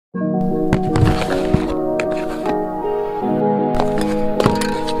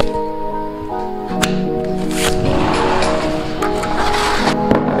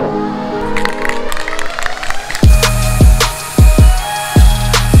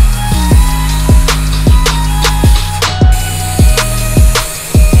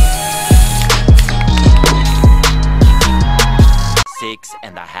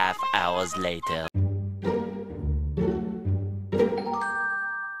Hours later.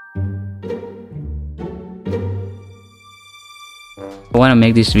 I want to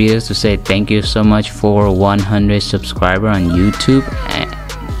make this video to say thank you so much for 100 subscribers on YouTube.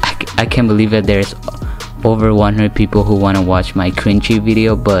 I can't believe that there's over 100 people who want to watch my cringy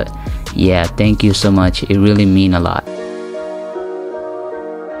video, but yeah, thank you so much. It really means a lot.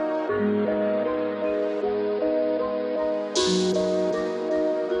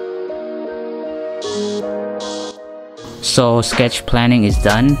 So sketch planning is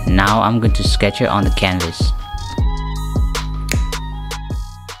done. Now I'm going to sketch it on the canvas.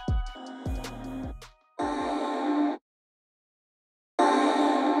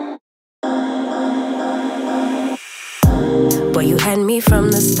 Boy, you had me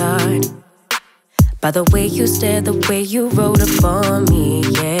from the start. By the way you stared, the way you wrote upon me,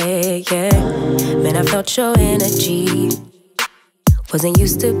 yeah, yeah. Man, I felt your energy. Wasn't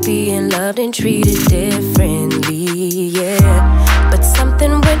used to being loved and treated differently, yeah. But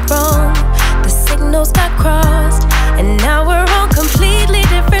something went wrong, the signals got crossed, and now we're on completely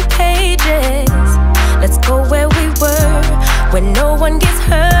different pages. Let's go where we were, where no one gets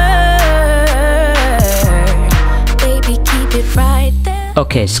hurt. Baby, keep it right there.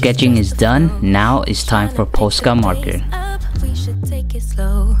 Okay, sketching is done. Now it's time for postcard marker. We should take it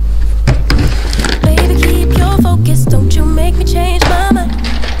slow. Baby, keep your focus, don't you make me change my mind.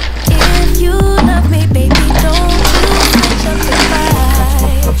 If you love me, baby, don't you switch up the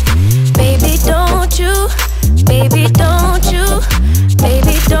vibe. Baby, don't you, baby, don't you,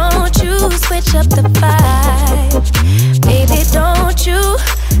 baby, don't you switch up the vibe. Baby, don't you,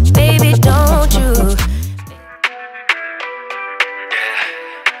 baby, don't you.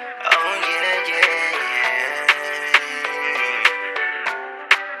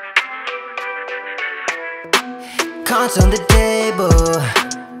 Cards on the table,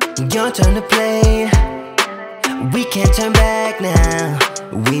 your turn to play. We can't turn back now,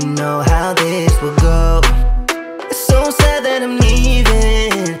 we know how this will go. It's so sad that I'm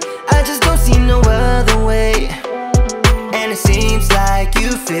leaving, I just don't see no other way. And it seems like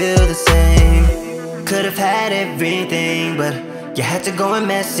you feel the same. Could've had everything, but you had to go and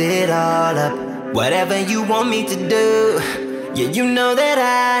mess it all up. Whatever you want me to do, yeah, you know that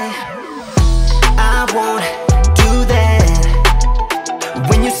I won't do that.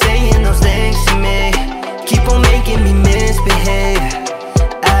 When you're saying those things to me, keep on making me misbehave.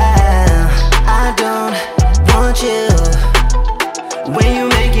 I don't want you. When you're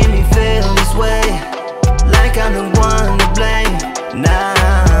making me feel this way, like I'm the one to blame.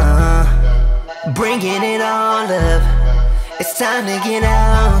 Nah, bringing it all up, it's time to get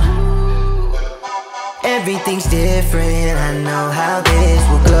out. Everything's different, I know how this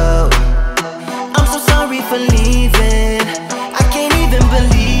will go. I'm so sorry for leaving, I can't even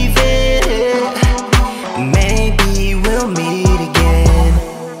believe it. Maybe we'll meet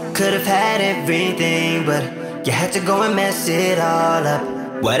again. Could've had everything, but you had to go and mess it all up.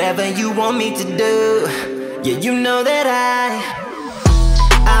 Whatever you want me to do, yeah, you know that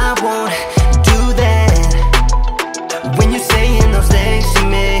I won't do that. When you're saying those things to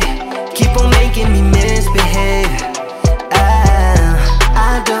me, keep on making me misbehave.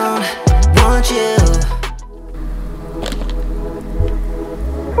 I don't want you.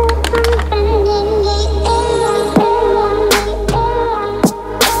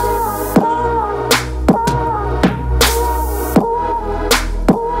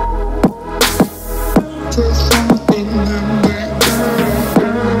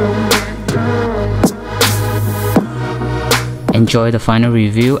 Enjoy the final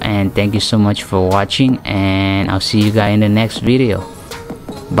review, and thank you so much for watching, and I'll see you guys in the next video.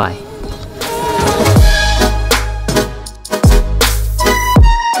 Bye.